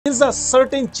There's a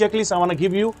certain checklist I want to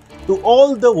give you to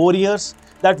all the warriors,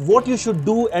 that what you should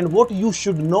do and what you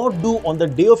should not do on the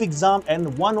day of exam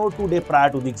and 1 or 2 days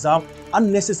prior to the exam.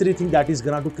 Unnecessary thing that is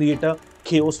going to create a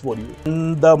chaos for you.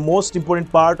 And the most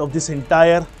important part of this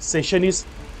entire session is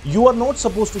you are not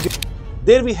supposed to get.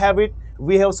 There we have it.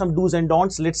 We have some do's and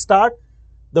don'ts. Let's start.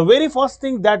 The very first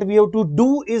thing that we have to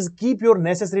do is keep your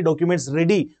necessary documents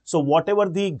ready. So whatever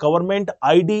the government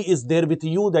ID is there with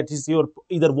you, that is your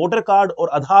either voter card or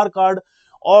Aadhaar card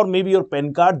or maybe your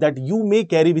PAN card, that you may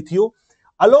carry with you.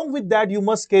 Along with that, you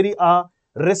must carry a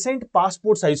recent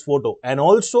passport size photo. And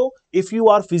also, if you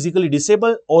are physically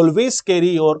disabled, always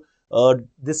carry your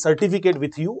this certificate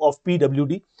with you of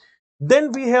PWD.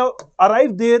 Then we have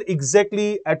arrived there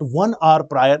exactly at 1 hour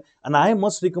prior, and I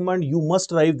must recommend you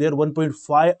must arrive there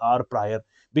 1.5 hour prior,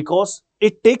 because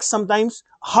it takes sometimes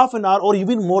half an hour or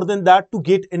even more than that to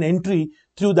get an entry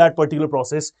through that particular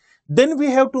process. Then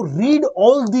we have to read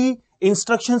all the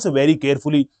instructions very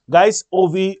carefully. Guys,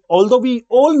 although we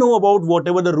all know about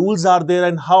whatever the rules are there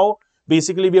and how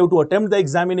basically we have to attempt the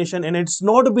examination, and it's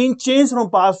not been changed from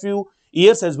past few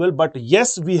years as well, but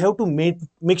yes, we have to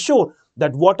make sure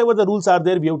that whatever the rules are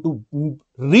there, we have to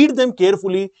read them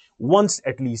carefully once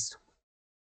at least.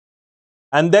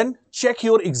 And then check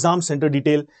your exam center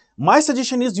detail. My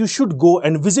suggestion is you should go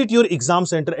and visit your exam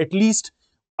center at least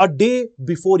a day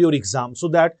before your exam, so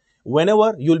that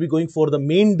whenever you'll be going for the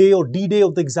main day or D day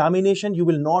of the examination, you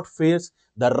will not face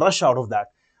the rush out of that.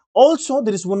 Also,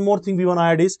 there is one more thing we want to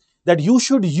add is that you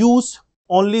should use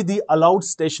only the allowed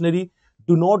stationery.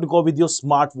 Do not go with your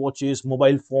smart watches,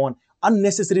 mobile phone,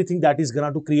 unnecessary thing that is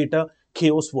going to create a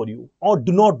chaos for you. Or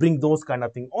do not bring those kind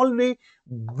of thing. Only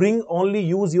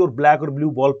use your black or blue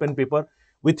ball pen paper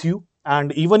with you.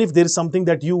 And even if there is something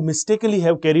that you mistakenly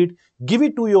have carried, give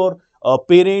it to your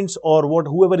parents or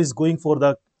whoever is going for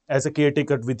the as a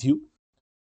caretaker with you.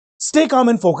 Stay calm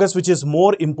and focus, which is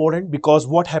more important, because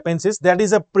what happens is that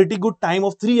is a pretty good time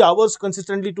of 3 hours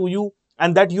consistently to you,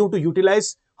 and that you have to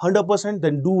utilize 100%.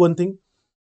 Then do one thing.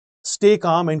 Stay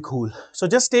calm and cool. So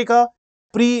just take a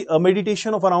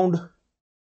pre-meditation of around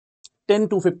 10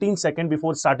 to 15 seconds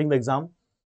before starting the exam.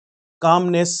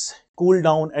 Calmness, cool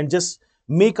down, and just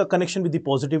make a connection with the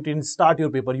positivity and start your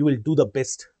paper. You will do the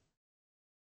best.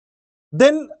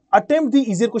 Then attempt the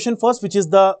easier question first, which is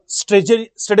the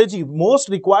strategy, most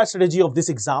required strategy of this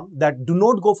exam, that do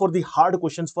not go for the hard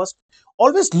questions first.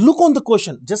 Always look on the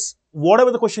question. Just whatever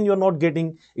the question you are not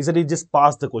getting, is that you just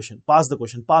pass the question,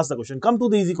 come to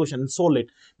the easy question and solve it,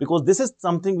 because this is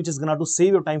something which is going to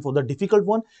save your time for the difficult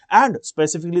one, and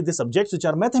specifically the subjects which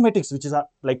are mathematics, which is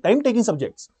like time taking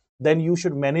subjects. Then you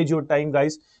should manage your time,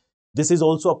 guys. This is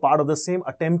also a part of the same.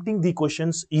 Attempting the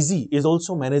questions easy is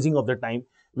also managing of the time,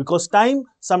 because time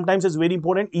sometimes is very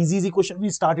important. Easy question, we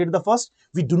started the first,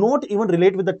 we do not even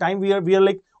relate with the time. We are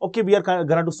like, okay, we are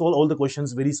going to solve all the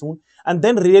questions very soon, and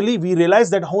then really we realize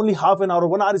that only half an hour or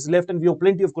 1 hour is left, and we have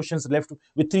plenty of questions left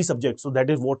with 3 subjects. So that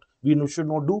is what we should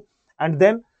not do. And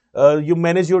then you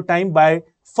manage your time by,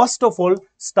 first of all,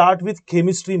 start with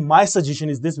chemistry. My suggestion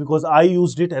is this, because I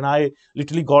used it and I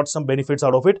literally got some benefits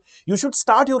out of it. You should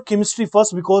start your chemistry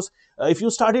first, because if you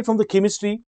start it from the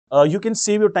chemistry, you can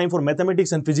save your time for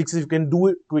mathematics and physics. You can do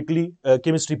it quickly,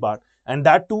 chemistry part, and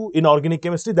that too in organic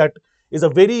chemistry. That is a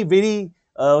very, very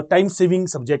time-saving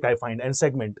subject, I find, and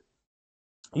segment.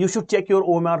 You should check your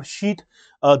OMR sheet.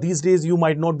 These days, you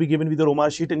might not be given with your OMR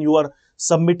sheet, and you are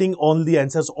submitting all the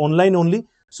answers online only.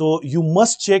 So you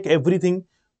must check everything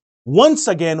once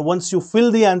again. Once you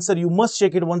fill the answer, you must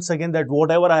check it once again, that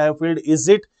whatever I have filled, is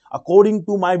it according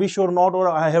to my wish or not, or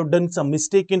I have done some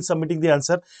mistake in submitting the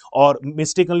answer, or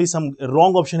mistakenly some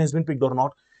wrong option has been picked or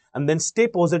not. And then stay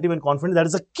positive and confident. That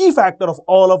is a key factor of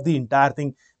all of the entire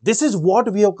thing. This is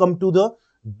what we have come to the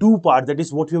do part. That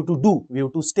is what we have to do. We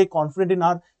have to stay confident in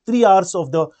our 3 hours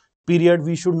of the period.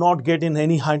 We should not get in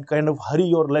any kind of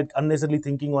hurry or like unnecessarily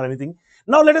thinking or anything.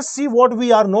 Now let us see what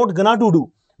we are not gonna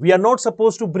do. We are not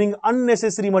supposed to bring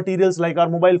unnecessary materials like our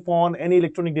mobile phone, any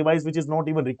electronic device which is not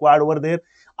even required over there.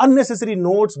 Unnecessary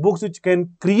notes, books which can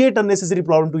create unnecessary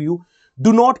problem to you.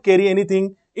 Do not carry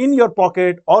anything in your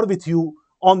pocket or with you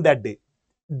on that day.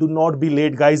 Do not be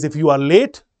late, guys. If you are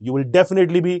late, you will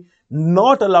definitely be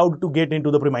not allowed to get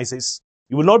into the premises.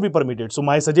 You will not be permitted. So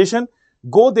my suggestion,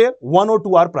 go there 1 or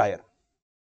 2 hours prior.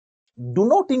 Do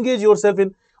not engage yourself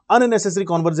in unnecessary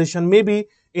conversation. Maybe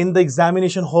in the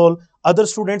examination hall, other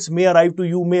students may arrive to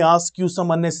you, may ask you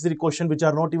some unnecessary question which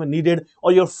are not even needed,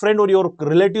 or your friend or your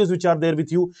relatives which are there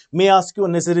with you may ask you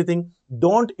unnecessary thing.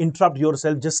 Don't interrupt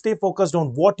yourself. Just stay focused on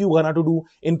what you are going to do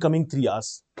in coming 3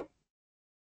 hours.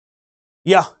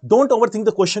 Yeah, don't overthink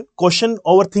the question.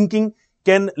 Overthinking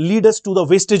can lead us to the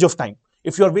wastage of time.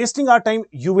 If you are wasting our time,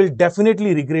 you will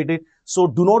definitely regret it. So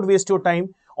do not waste your time.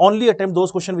 Only attempt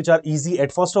those questions which are easy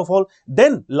at first of all.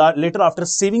 Then later, after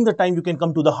saving the time, you can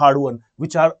come to the hard one,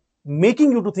 which are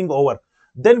making you to think over.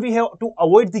 Then we have to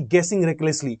avoid the guessing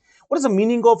recklessly. What is the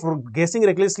meaning of guessing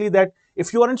recklessly? That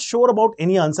if you aren't sure about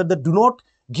any answer, that do not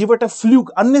give it a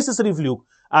fluke, unnecessary fluke,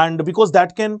 and because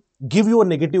that can give you a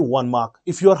negative 1 mark.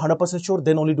 If you are 100% sure,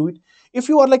 then only do it. If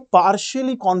you are like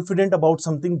partially confident about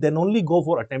something, then only go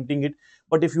for attempting it.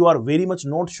 But if you are very much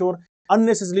not sure,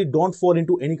 unnecessarily don't fall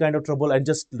into any kind of trouble and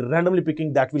just randomly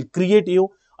picking, that will create you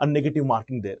a negative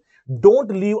marking there.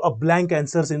 Don't leave a blank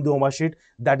answers in the OMA sheet.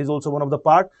 That is also one of the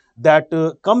part that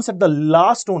comes at the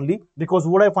last only, because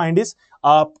what I find is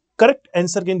correct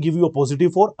answer can give you a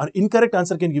 +4, an incorrect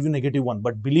answer can give you -1.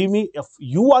 But believe me, if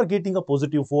you are getting a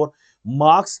 +4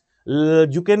 marks,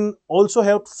 you can also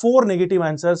have 4 negative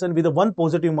answers, and with the 1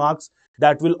 positive marks,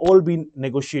 that will all be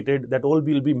negotiated, that all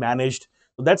will be managed.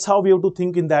 So that's how we have to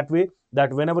think in that way,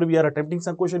 that whenever we are attempting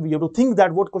some question, we have to think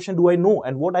that what question do I know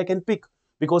and what I can pick.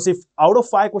 Because if out of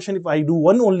 5 questions, if I do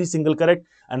 1 only single correct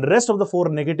and rest of the 4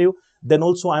 negative, then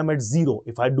also I am at 0.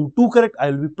 If I do 2 correct, I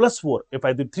will be +4. If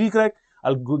I do 3 correct,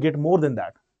 I'll get more than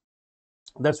that.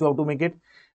 That's how to make it.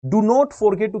 Do not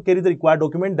forget to carry the required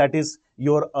document, that is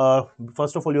your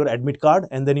first of all your admit card,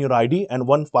 and then your ID and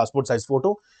 1 passport size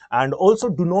photo. And also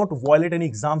do not violate any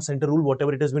exam center rule,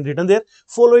 whatever it has been written there.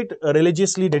 Follow it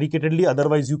religiously, dedicatedly,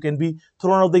 otherwise you can be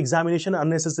thrown out of the examination.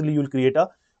 Unnecessarily you will create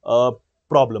a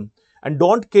problem. And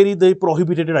don't carry the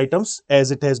prohibited items,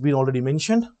 as it has been already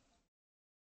mentioned.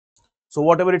 So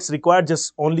whatever it's required,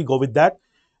 just only go with that.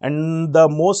 And the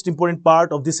most important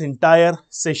part of this entire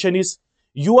session is,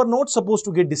 you are not supposed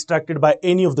to get distracted by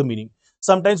any of the meaning.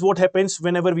 Sometimes what happens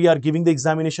whenever we are giving the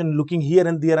examination, looking here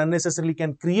and there unnecessarily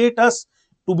can create us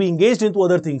to be engaged into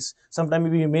other things. Sometimes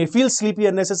we may feel sleepy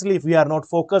unnecessarily if we are not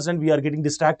focused and we are getting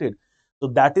distracted. So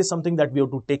that is something that we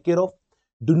have to take care of.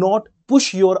 Do not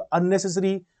push your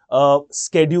unnecessary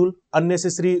schedule,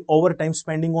 unnecessary overtime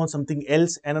spending on something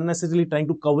else, and unnecessarily trying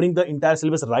to covering the entire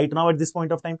syllabus right now at this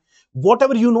point of time.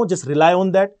 Whatever you know, just rely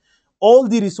on that. All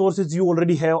the resources you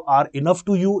already have are enough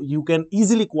to you. You can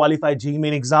easily qualify JEE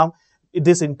Main exam.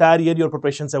 This entire year, your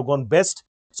preparations have gone best.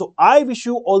 So I wish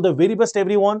you all the very best,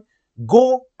 everyone.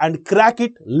 Go and crack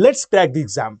it. Let's crack the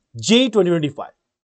exam. JEE 2025.